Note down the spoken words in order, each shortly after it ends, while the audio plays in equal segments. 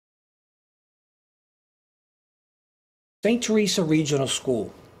St. Teresa Regional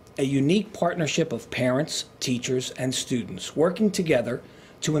School, a unique partnership of parents, teachers, and students working together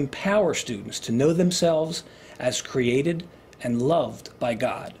to empower students to know themselves as created and loved by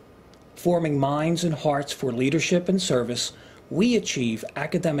God. Forming minds and hearts for leadership and service, we achieve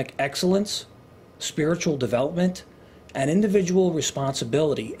academic excellence, spiritual development, and individual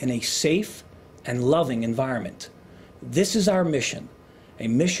responsibility in a safe and loving environment. This is our mission, a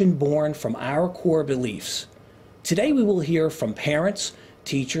mission born from our core beliefs. Today we will hear from parents,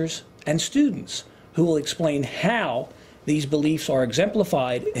 teachers, and students who will explain how these beliefs are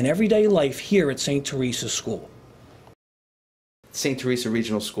exemplified in everyday life here at St. Teresa School. St. Teresa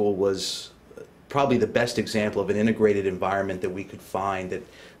Regional School was probably the best example of an integrated environment that we could find that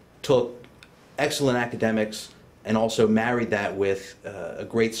took excellent academics and also married that with a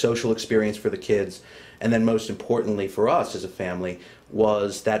great social experience for the kids, and then most importantly for us as a family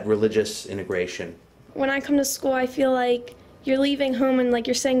was that religious integration. When I come to school, I feel like you're leaving home and like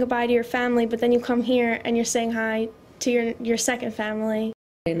you're saying goodbye to your family, but then you come here and you're saying hi to your second family.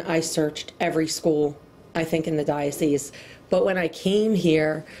 And I searched every school, I think, in the diocese. But when I came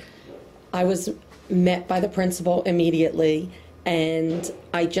here, I was met by the principal immediately, and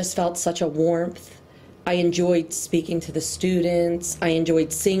I just felt such a warmth. I enjoyed speaking to the students. I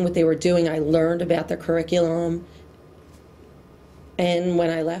enjoyed seeing what they were doing. I learned about their curriculum. And when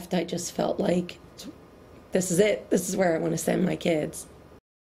I left, I just felt like, this is it. This is where I want to send my kids.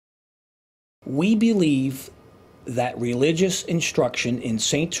 We believe that religious instruction in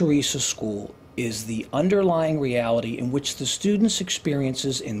St. Teresa School is the underlying reality in which the students'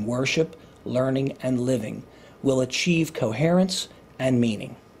 experiences in worship, learning, and living will achieve coherence and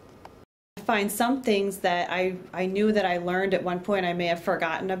meaning. I find some things that I knew that I learned at one point I may have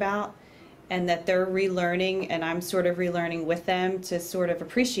forgotten about, and that they're relearning, and I'm sort of relearning with them to sort of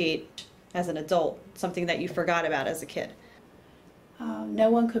appreciate as an adult, something that you forgot about as a kid. No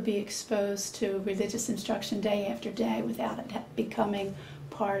one could be exposed to religious instruction day after day without it becoming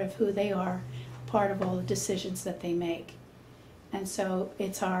part of who they are, part of all the decisions that they make. And so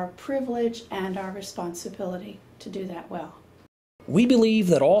it's our privilege and our responsibility to do that well. We believe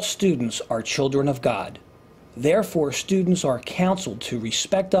that all students are children of God. Therefore, students are counseled to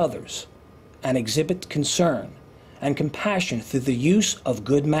respect others and exhibit concern and compassion through the use of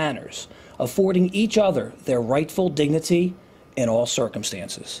good manners, affording each other their rightful dignity in all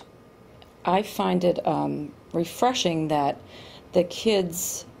circumstances. I find it refreshing that the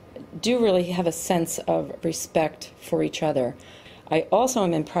kids do really have a sense of respect for each other. I also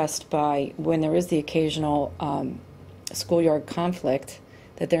am impressed by when there is the occasional schoolyard conflict,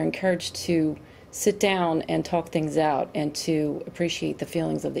 that they're encouraged to sit down and talk things out and to appreciate the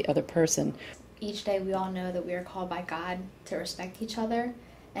feelings of the other person. Each day we all know that we are called by God to respect each other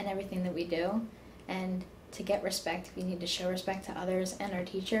and everything that we do. And to get respect, we need to show respect to others and our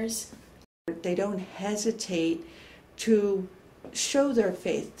teachers. They don't hesitate to show their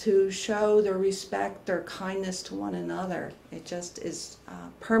faith, to show their respect, their kindness to one another. It just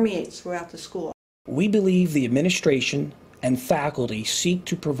permeates throughout the school. We believe the administration and faculty seek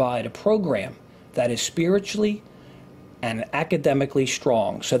to provide a program that is spiritually and academically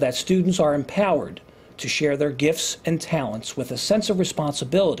strong so that students are empowered to share their gifts and talents with a sense of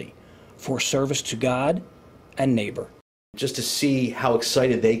responsibility for service to God and neighbor. Just to see how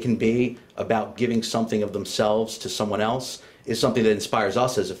excited they can be about giving something of themselves to someone else is something that inspires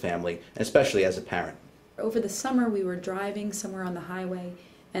us as a family, especially as a parent. Over the summer we were driving somewhere on the highway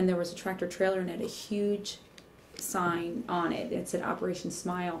and there was a tractor trailer and it had a huge sign on it. It said Operation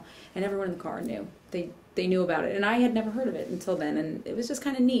Smile, and everyone in the car knew. They knew about it, and I had never heard of it until then, and it was just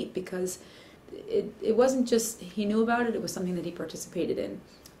kind of neat because it wasn't just he knew about it, it was something that he participated in, and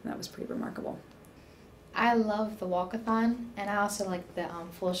that was pretty remarkable. I love the walkathon, and I also like the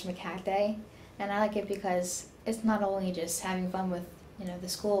Foolish Macaque Day, and I like it because it's not only just having fun with the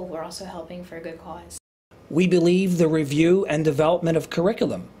school, we're also helping for a good cause. We believe the review and development of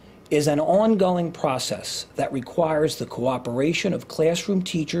curriculum is an ongoing process that requires the cooperation of classroom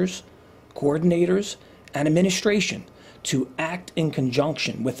teachers, coordinators, and administration to act in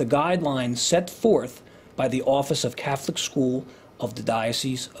conjunction with the guidelines set forth by the Office of Catholic School of the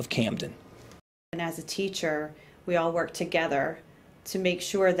Diocese of Camden. And as a teacher, we all work together to make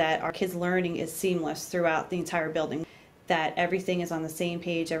sure that our kids' learning is seamless throughout the entire building, that everything is on the same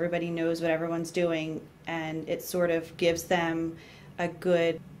page, everybody knows what everyone's doing, and it sort of gives them a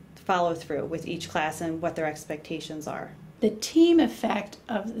good follow-through with each class and what their expectations are. The team effect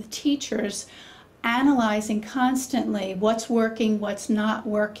of the teachers analyzing constantly what's working, what's not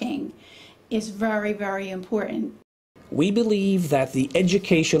working is very, very important. We believe that the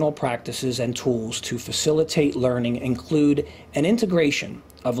educational practices and tools to facilitate learning include an integration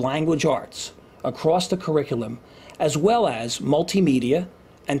of language arts across the curriculum, as well as multimedia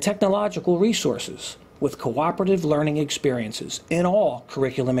and technological resources with cooperative learning experiences in all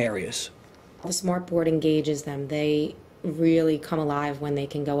curriculum areas. The smart board engages them. They really come alive when they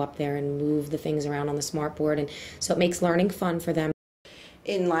can go up there and move the things around on the smart board, and so it makes learning fun for them.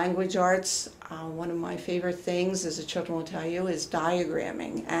 In language arts, one of my favorite things, as the children will tell you, is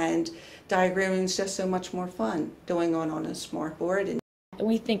diagramming. And diagramming is just so much more fun doing on a smart board. And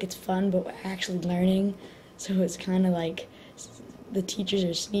we think it's fun, but we're actually learning. So it's kind of like the teachers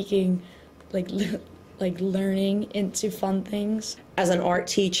are sneaking, like learning into fun things. As an art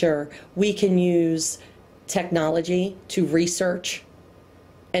teacher, we can use technology to research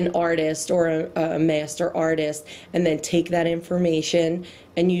an artist or a master artist, and then take that information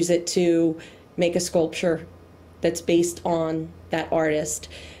and use it to make a sculpture that's based on that artist.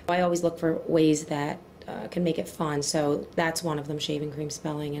 I always look for ways that can make it fun, so that's one of them, shaving cream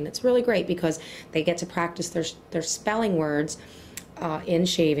spelling, and it's really great because they get to practice their spelling words in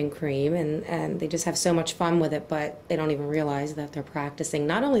shaving cream, and they just have so much fun with it, but they don't even realize that they're practicing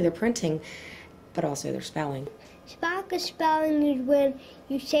not only their printing, but also their spelling. Sparkle spelling is when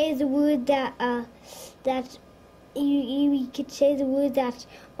you say the word that you could say the word that's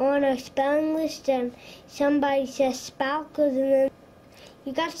on a spelling list, and somebody says sparkles, and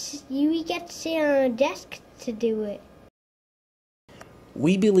then you get to sit on a desk to do it.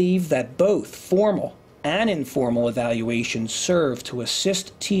 We believe that both formal and informal evaluations serve to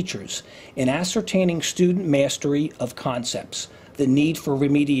assist teachers in ascertaining student mastery of concepts, the need for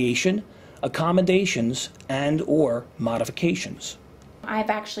remediation, accommodations, and/or modifications.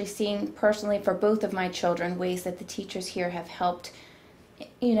 I've actually seen personally for both of my children ways that the teachers here have helped,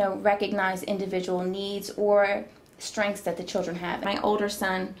 recognize individual needs or strengths that the children have. My older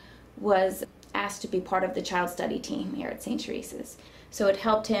son was asked to be part of the child study team here at St. Teresa's. So it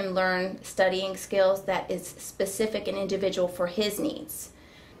helped him learn studying skills that is specific and individual for his needs.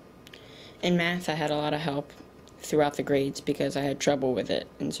 In math, I had a lot of help throughout the grades because I had trouble with it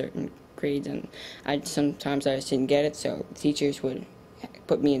in certain grades, and sometimes I just didn't get it, so teachers would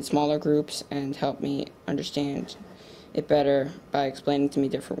put me in smaller groups and help me understand it better by explaining to me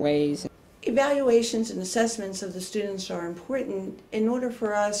different ways. Evaluations and assessments of the students are important in order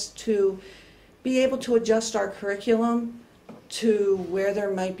for us to be able to adjust our curriculum to where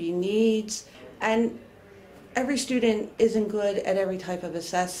there might be needs, and every student isn't good at every type of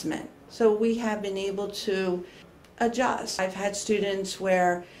assessment, so we have been able to adjust. I've had students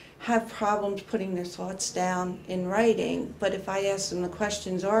where have problems putting their thoughts down in writing, but if I ask them the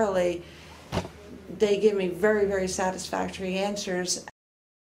questions orally, they give me very, very satisfactory answers.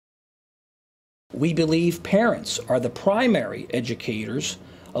 We believe parents are the primary educators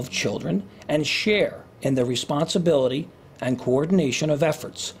of children and share in the responsibility and coordination of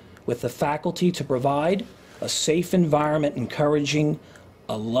efforts with the faculty to provide a safe environment encouraging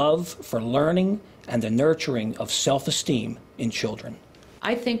a love for learning and the nurturing of self-esteem in children.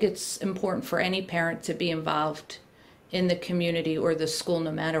 I think it's important for any parent to be involved in the community or the school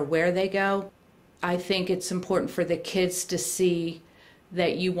no matter where they go. I think it's important for the kids to see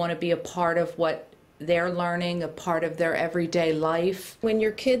that you want to be a part of what they're learning, a part of their everyday life. When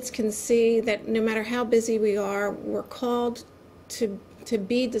your kids can see that no matter how busy we are, we're called to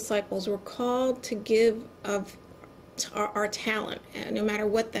be disciples, we're called to give of our talent, no matter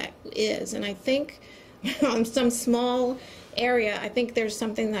what that is. And I think on some small area, I think there's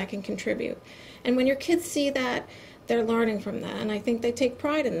something that can contribute. And when your kids see that, they're learning from that, and I think they take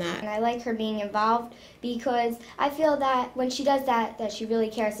pride in that. And I like her being involved because I feel that when she does that, that she really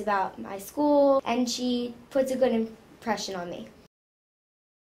cares about my school, and she puts a good impression on me.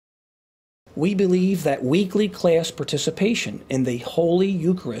 We believe that weekly class participation in the Holy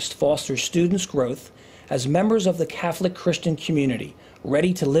Eucharist fosters students' growth as members of the Catholic Christian community,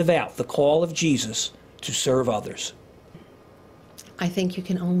 ready to live out the call of Jesus to serve others. I think you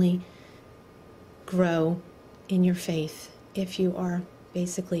can only grow in your faith if you are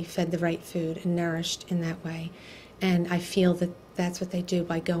basically fed the right food and nourished in that way. And I feel that that's what they do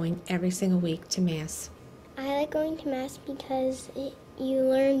by going every single week to Mass. I like going to Mass because you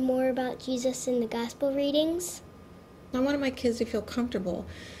learn more about Jesus in the Gospel readings. I wanted my kids to feel comfortable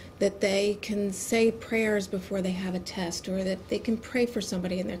that they can say prayers before they have a test, or that they can pray for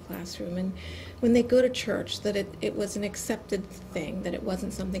somebody in their classroom. And when they go to church, that it was an accepted thing, that it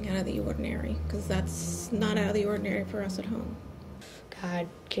wasn't something out of the ordinary, because that's not out of the ordinary for us at home. God,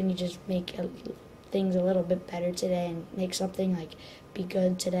 can you just make things a little bit better today and make something like be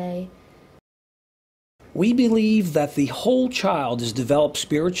good today? We believe that the whole child is developed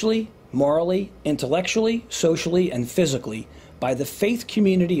spiritually, morally, intellectually, socially, and physically by the faith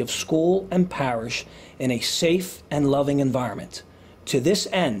community of school and parish in a safe and loving environment. To this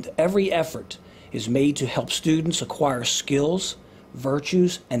end, every effort is made to help students acquire skills,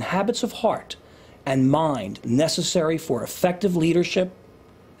 virtues, and habits of heart and mind necessary for effective leadership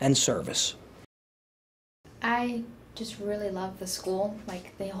and service. I just really love the school,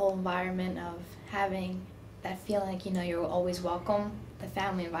 like the whole environment of having that feeling like, you know, you're always welcome, the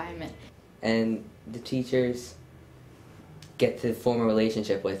family environment. And the teachers get to form a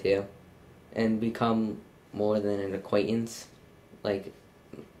relationship with you and become more than an acquaintance, like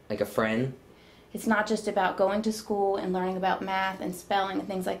a friend. It's not just about going to school and learning about math and spelling and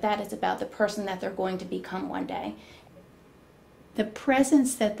things like that. It's about the person that they're going to become one day. The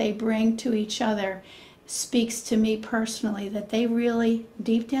presence that they bring to each other speaks to me personally, that they really,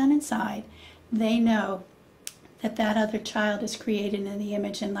 deep down inside, they know that that other child is created in the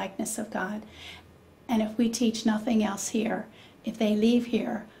image and likeness of God. And if we teach nothing else here, if they leave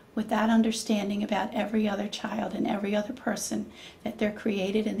here with that understanding about every other child and every other person, that they're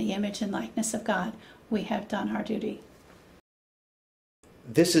created in the image and likeness of God, we have done our duty.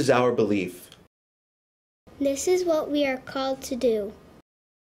 This is our belief. This is what we are called to do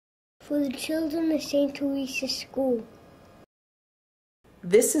for the children of St. Teresa School.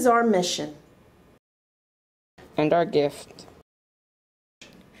 This is our mission. And our gift.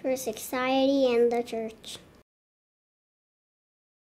 For society and the church.